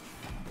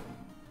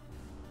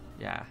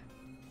 Yeah.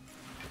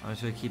 I'm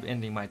just gonna keep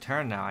ending my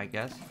turn now, I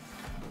guess.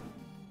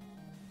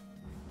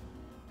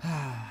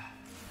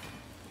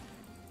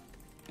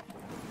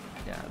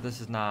 Yeah,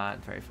 this is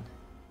not very fun.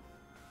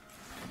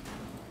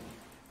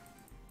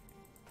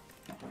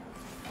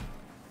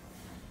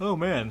 Oh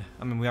man.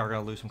 I mean, we are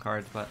gonna lose some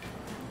cards, but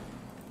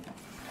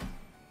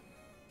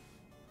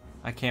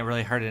I can't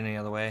really hurt it any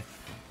other way.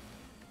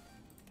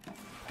 I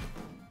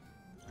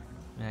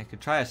mean, I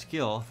could try a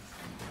skill.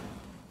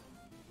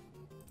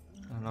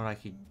 I don't know what I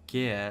could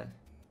get.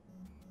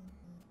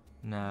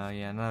 No,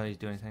 yeah, none of these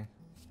do anything.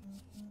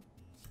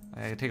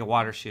 I could take a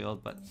water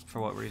shield, but for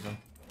what reason?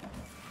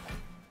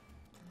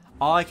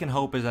 All I can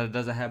hope is that it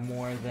doesn't have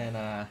more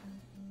than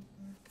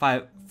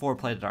 4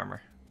 plated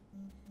armor.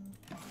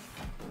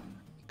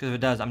 Because if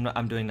it does,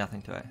 I'm doing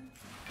nothing to it.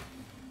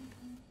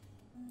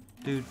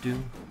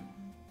 Do.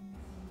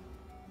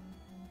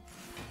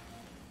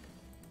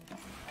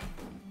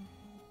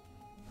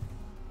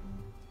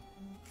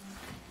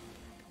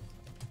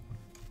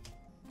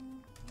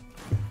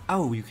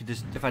 Oh, you could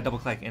just, if I double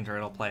click enter,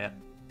 it'll play it.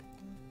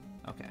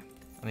 Okay,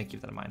 I need to keep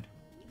that in mind.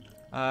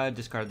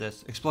 Discard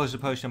this. Explosive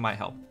potion might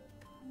help.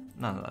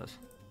 None of those.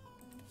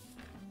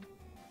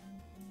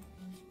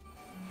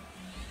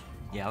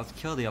 Yeah, let's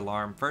kill the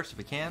alarm first if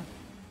we can.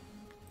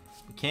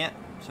 We can't,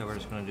 so we're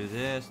just gonna do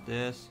this,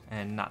 this,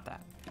 and not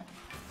that.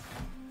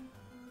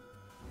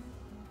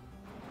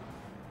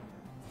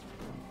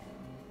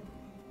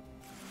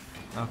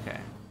 Okay.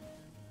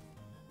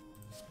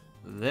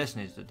 This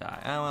needs to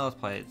die. Oh, well, let's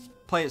play it.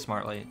 Play it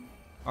smartly.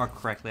 Or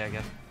correctly, I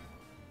guess.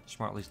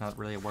 Smartly's not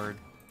really a word.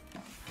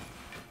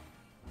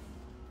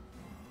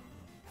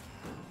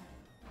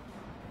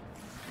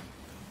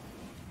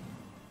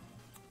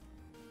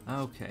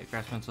 Okay,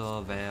 grass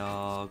pencil,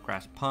 veil,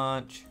 grass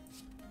punch.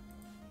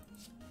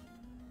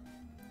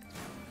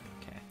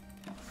 Okay.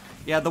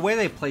 Yeah, the way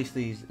they place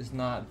these is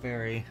not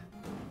very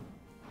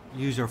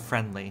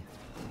user-friendly.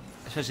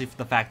 Especially for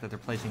the fact that they're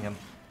placing them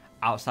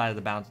outside of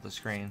the bounds of the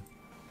screen.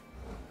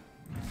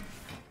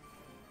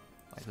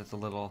 Like, that's a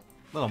little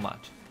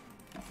much.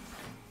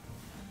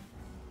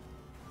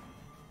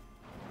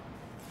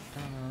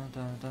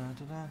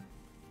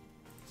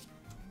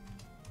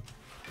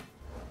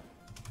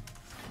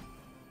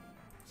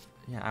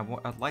 Yeah,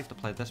 I'd like to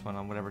play this one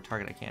on whatever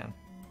target I can.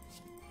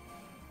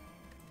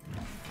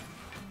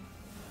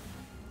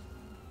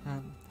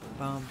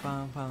 Bum,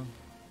 bum, bum.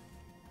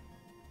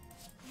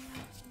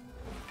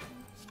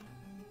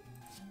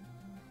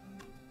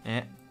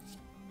 Eh.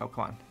 Oh,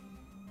 come on.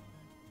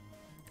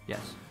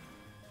 Yes.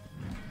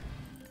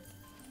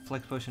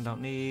 Flex potion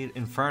don't need.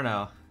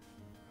 Inferno.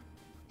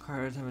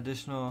 Cards have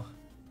additional.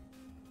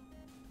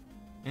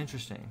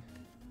 Interesting.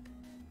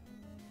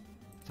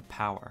 The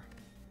power.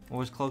 What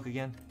was cloak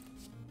again?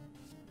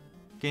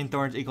 Gain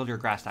thorns equal to your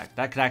grass attack.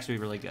 That could actually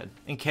be really good.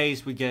 In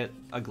case we get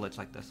a glitch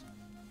like this.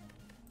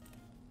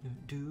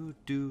 Do.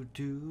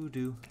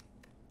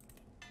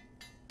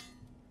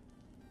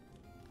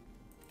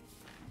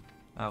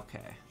 Okay.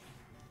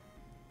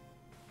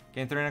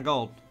 Gain 300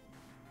 gold.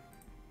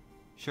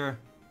 Sure.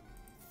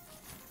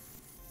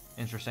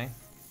 Interesting.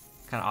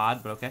 Kind of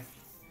odd, but okay.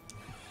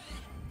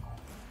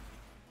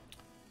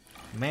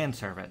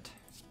 Manservant.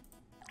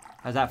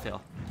 How's that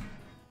feel?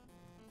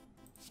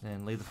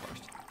 Then leave the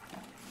forest.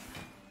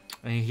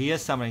 I mean, he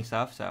is summoning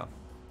stuff, so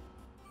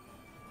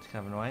it's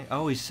kind of annoying.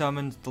 Oh, he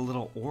summons the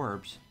little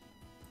orbs.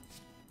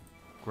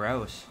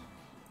 Gross.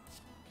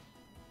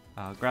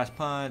 Grass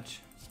punch,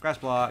 grass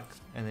block,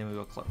 and then we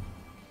go cloak.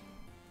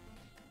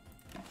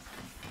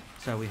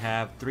 So we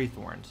have 3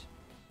 thorns.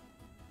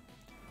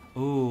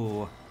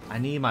 Ooh, I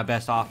need my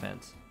best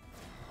offense.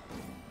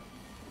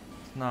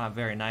 It's not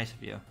very nice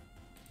of you.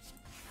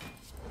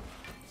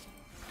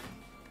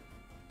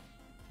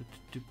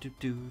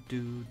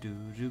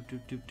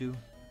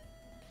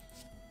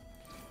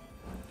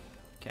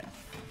 Okay.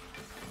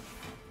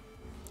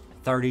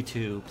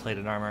 32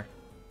 plated armor.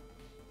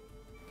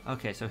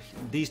 Okay, so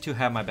these two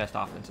have my best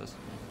offenses.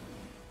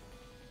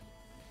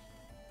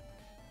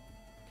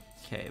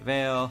 Okay,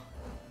 Veil.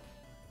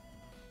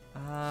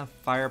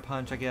 Fire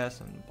Punch, I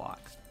guess, and block.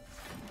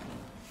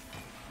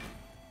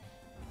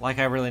 Like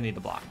I really need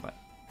to block, but...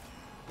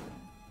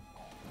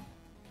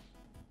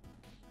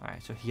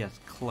 Alright, so he has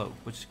Cloak,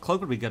 which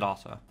Cloak would be good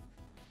also.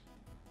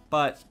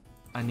 But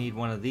I need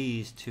one of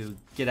these to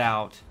get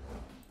out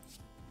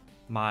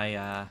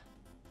my,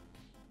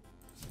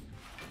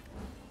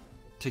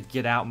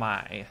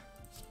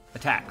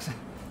 attacks.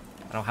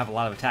 I don't have a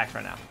lot of attacks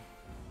right now.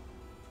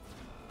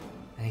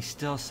 And he's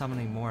still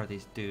summoning more of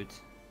these dudes.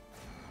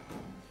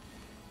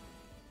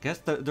 Guess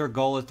their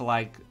goal is to,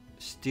 like,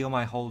 steal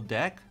my whole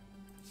deck.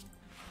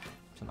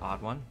 It's an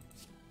odd one.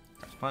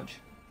 Grass Punch.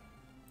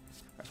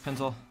 Grass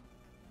Pencil.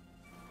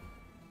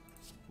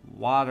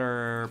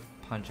 Water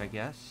Punch, I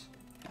guess.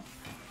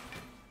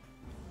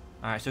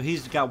 Alright, so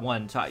he's got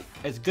one. So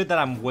it's good that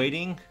I'm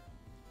waiting,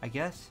 I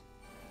guess.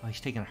 Oh,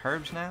 he's taking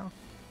herbs now?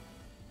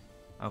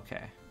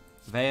 Okay.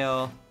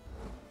 Veil.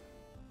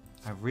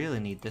 I really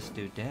need this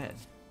dude dead.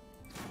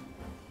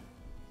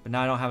 But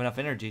now I don't have enough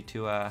energy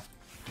to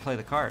play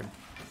the card.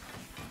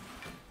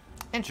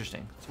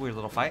 Interesting. It's a weird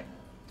little fight.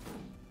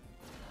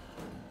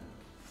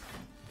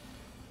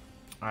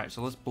 Alright,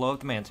 so let's blow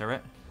up the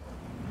manservant.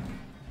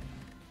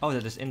 Oh,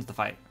 that just ends the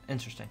fight.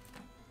 Interesting.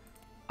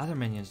 Other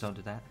minions don't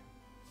do that.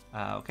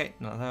 Okay,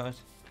 none of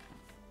those.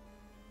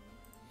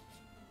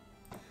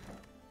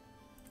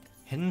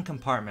 Hidden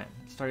compartment.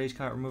 Start each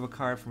card, remove a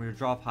card from your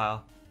draw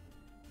pile.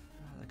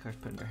 The card's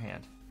put in your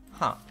hand.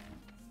 Huh.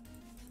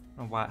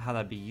 I don't know how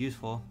that'd be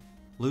useful.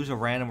 Lose a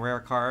random rare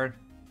card.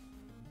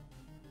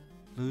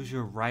 Lose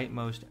your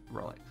rightmost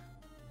relic.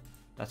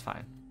 That's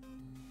fine.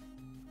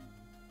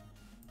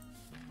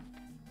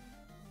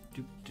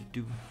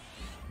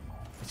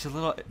 It's a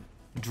little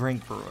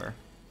drink brewer.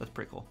 That's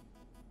pretty cool.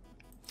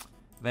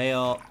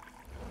 Veil.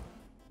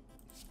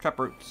 Trap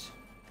roots.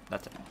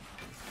 That's it.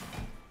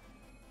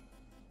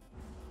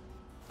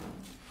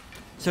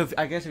 So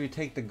I guess if you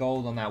take the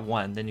gold on that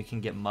one, then you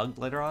can get mugged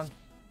later on.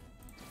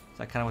 Is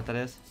that kind of what that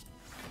is?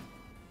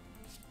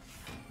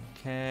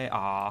 Okay.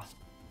 Aw.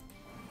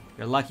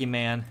 You're lucky,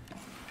 man.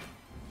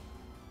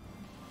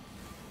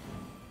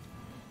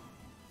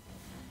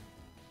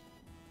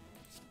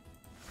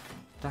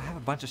 Do I have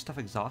a bunch of stuff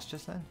exhaust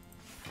just then?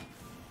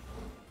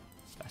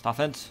 Best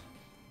offense.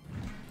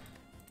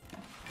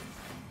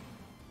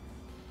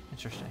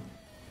 Interesting.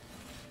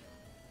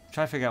 I'm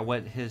trying to figure out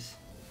what his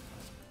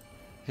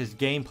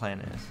game plan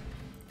is.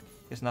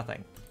 It's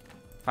nothing.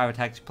 5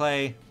 attacks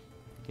play.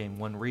 Gain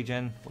 1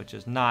 regen, which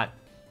is not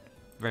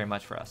very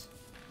much for us.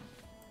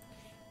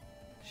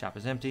 Shop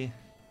is empty.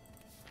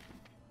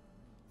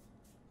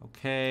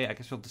 Okay, I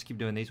guess we'll just keep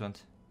doing these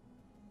ones.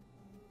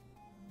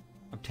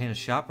 Obtain a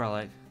shop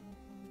relic.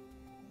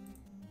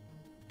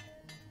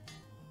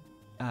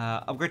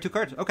 Upgrade 2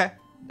 cards. Okay.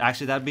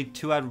 Actually, that'd be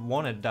 2 I'd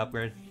wanted to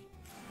upgrade.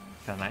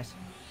 Kind of nice.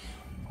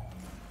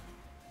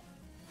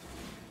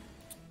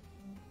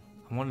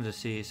 I wanted to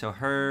see. So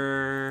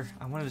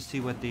I wanted to see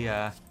what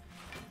the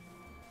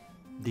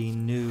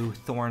new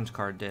Thorns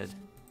card did.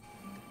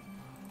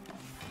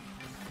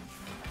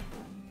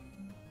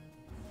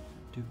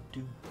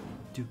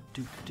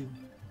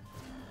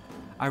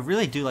 I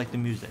really do like the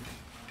music,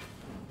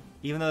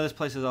 even though this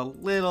place is a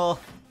little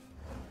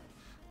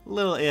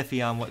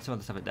iffy on what some of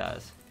the stuff it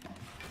does.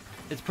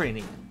 It's pretty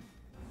neat.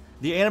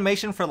 The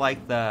animation for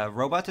like the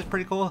robots is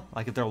pretty cool.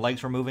 Like if their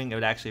legs were moving, it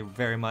would actually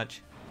very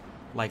much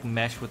like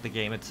mesh with the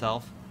game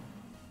itself.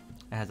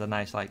 It has a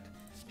nice like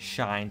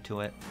shine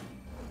to it.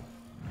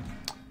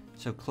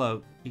 So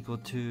cloak equal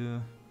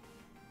to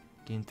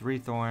gain 3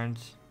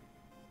 thorns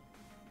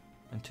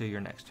until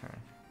your next turn.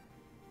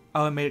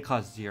 Oh, it made it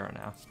cost 0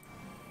 now.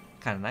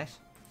 Kind of nice.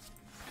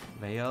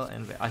 Veil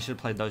and Veil. I should have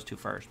played those 2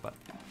 first, but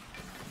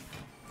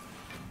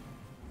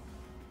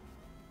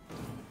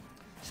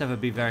stuff would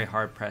be very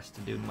hard pressed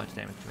to do much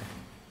damage to me.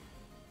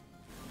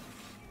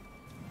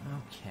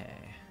 Okay.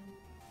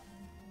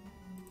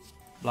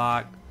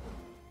 Block.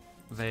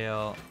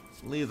 Veil.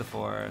 Leave the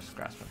forest.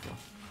 Grass Pencil.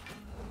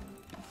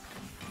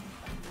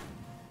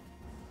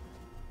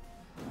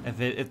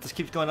 If this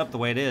keeps going up the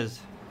way it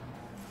is,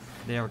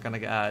 they are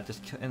gonna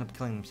just end up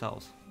killing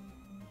themselves.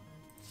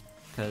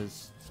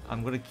 Because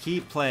I'm gonna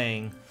keep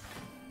playing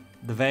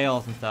the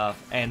Veils and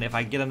stuff, and if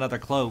I get another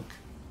cloak,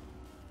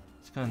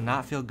 it's gonna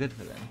not feel good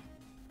for them.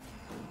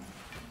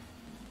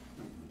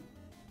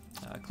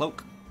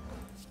 Cloak.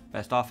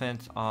 Best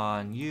offense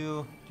on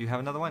you. Do you have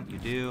another one? You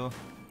do.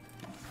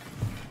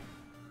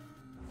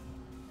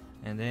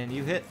 And then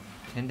you hit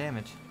 10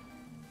 damage.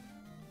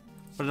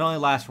 But it only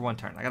lasts for 1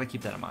 turn. I gotta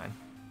keep that in mind.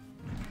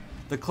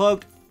 The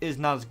cloak is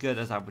not as good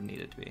as I would need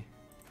it to be.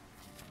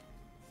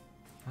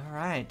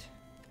 Alright.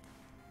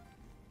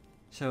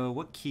 So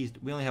what keys?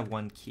 We only have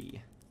 1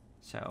 key.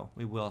 So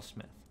we will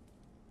smith.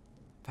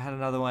 If I had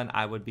another one,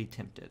 I would be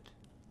tempted.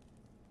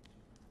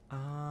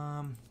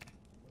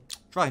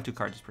 Drawing 2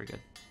 cards is pretty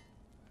good.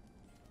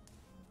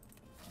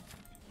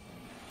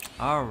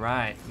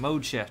 Alright,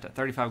 mode shift at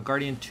 35,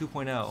 Guardian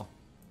 2.0.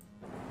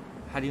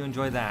 How do you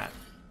enjoy that?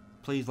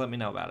 Please let me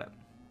know about it.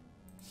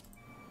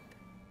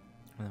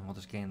 And then we'll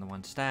just gain the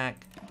 1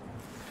 stack.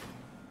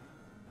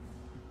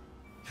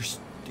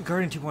 Your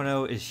Guardian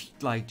 2.0 is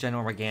like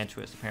General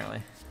Gargantuous,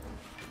 apparently.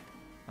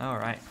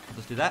 Alright,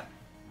 let's do that.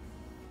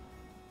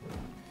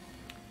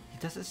 He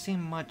doesn't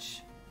seem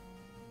much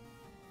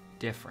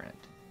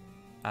different.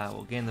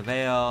 We'll gain the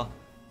Veil.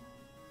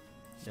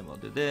 Then we'll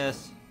do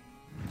this.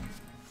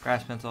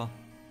 Grass Pencil.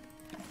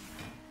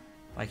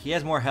 Like, he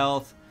has more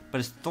health, but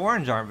his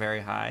thorns aren't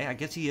very high. I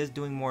guess he is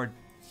doing more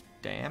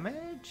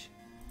damage?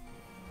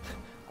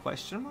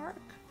 Question mark?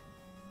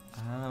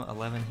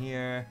 11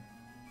 here.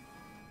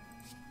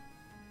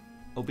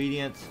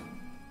 Obedience.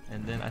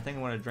 And then I think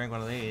I want to drink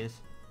one of these.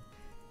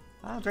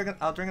 I'll drink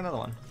another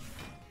one.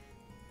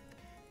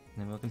 And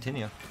then we'll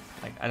continue.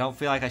 Like, I don't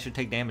feel like I should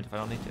take damage if I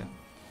don't need to.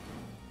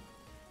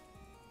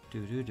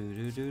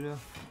 Do.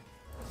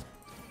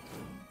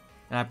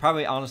 And I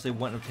probably honestly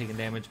wouldn't have taken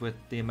damage with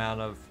the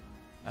amount of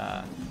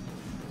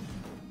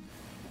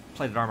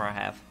plated armor I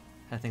have.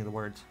 I think of the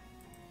words.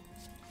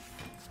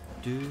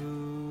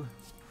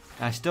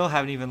 I still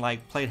haven't even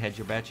like played Hedge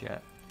Your Bets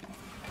yet.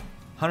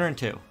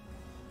 102.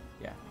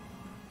 Yeah.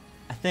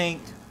 I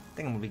think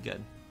I'm gonna be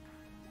good.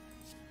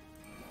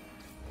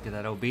 Get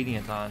that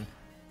obedience on.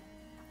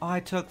 Oh,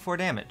 I took 4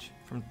 damage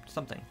from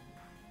something.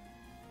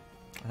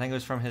 I think it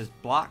was from his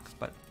block,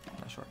 but I'm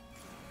not sure.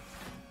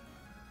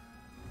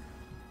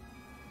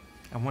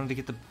 I wanted to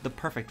get the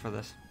perfect for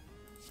this.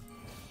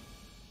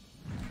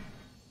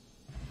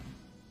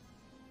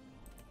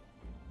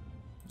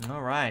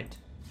 All right.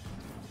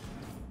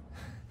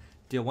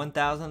 Deal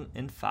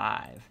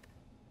 1,005.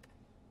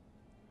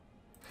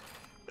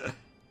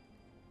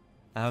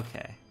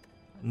 Okay.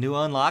 New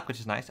unlock, which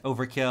is nice.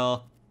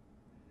 Overkill.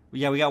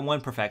 Yeah, we got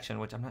 1 perfection,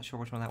 which I'm not sure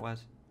which one that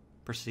was.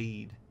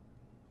 Proceed.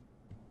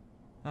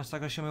 No, it's not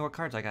going to show me what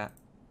cards I got.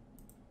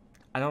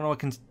 I don't know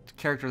what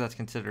character that's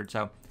considered,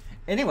 so.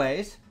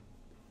 Anyways,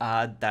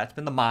 that's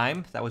been the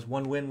Mime. That was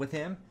 1 win with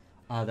him.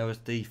 That was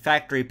the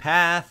Factory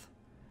Path.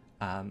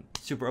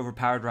 Super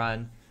overpowered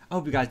run. I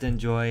hope you guys did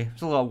enjoy. It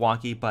was a little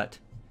wonky, but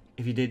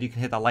if you did, you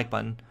can hit that like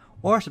button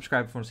or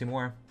subscribe if you want to see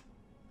more. And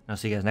I'll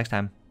see you guys next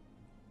time.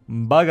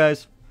 Bye,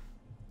 guys.